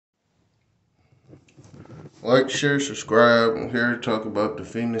Like, share, subscribe. I'm here to talk about the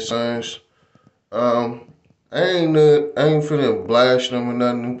Phoenix Suns. Um, I ain't finna blast them or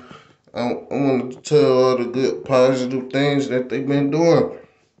nothing. I want to tell all the good, positive things that they've been doing.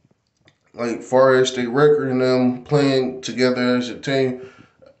 Like, far as their record and them playing together as a team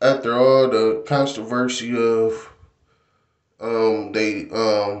after all the controversy of they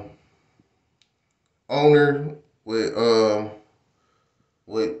owner with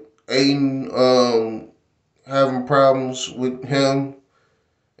Aiden having problems with him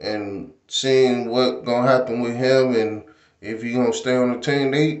and seeing what gonna happen with him and if he gonna stay on the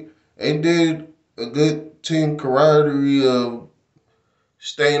team. They did a good team camaraderie of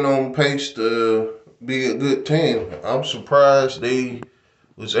staying on pace to be a good team. I'm surprised they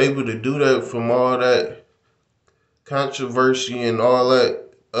was able to do that from all that controversy and all that.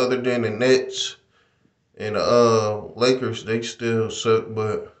 Other than the Nets and the Lakers, they still suck.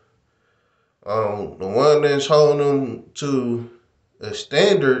 But the one that's holding them to a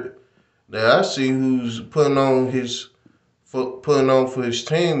standard that I see who's putting on for his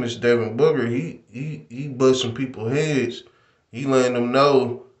team is Devin Booker. He busting people's heads. He letting them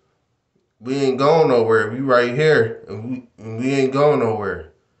know we ain't going nowhere. We right here, and we ain't going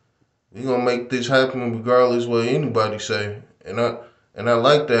nowhere. We gonna make this happen regardless what anybody say. And I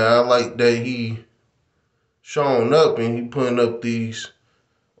like that. I like that he showing up and he putting up these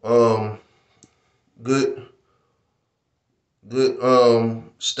um good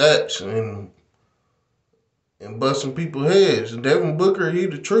stats and busting people's heads. Devin Booker, he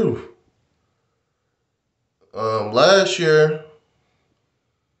the truth. Last year,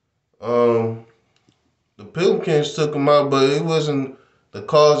 um, the Pelicans took him out, but it wasn't the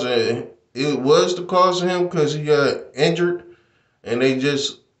cause of it. It was the cause of him because he got injured, and they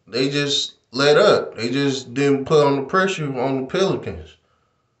just let up. They just didn't put on the pressure on the Pelicans.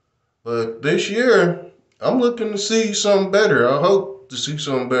 But this year, I'm looking to see something better. I hope to see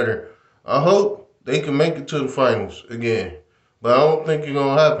something better. I hope they can make it to the finals again. But I don't think it's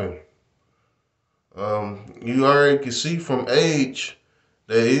gonna happen. You already can see from age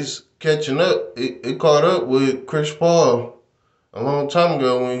that he's catching up. It caught up with Chris Paul a long time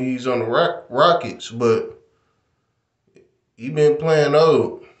ago when he's on the Rockets, but he been playing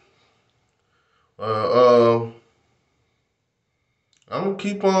old. Uh, I'm gonna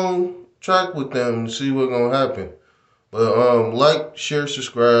keep on track with them and see what's gonna happen. But like, share,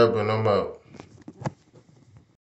 subscribe, and I'm out.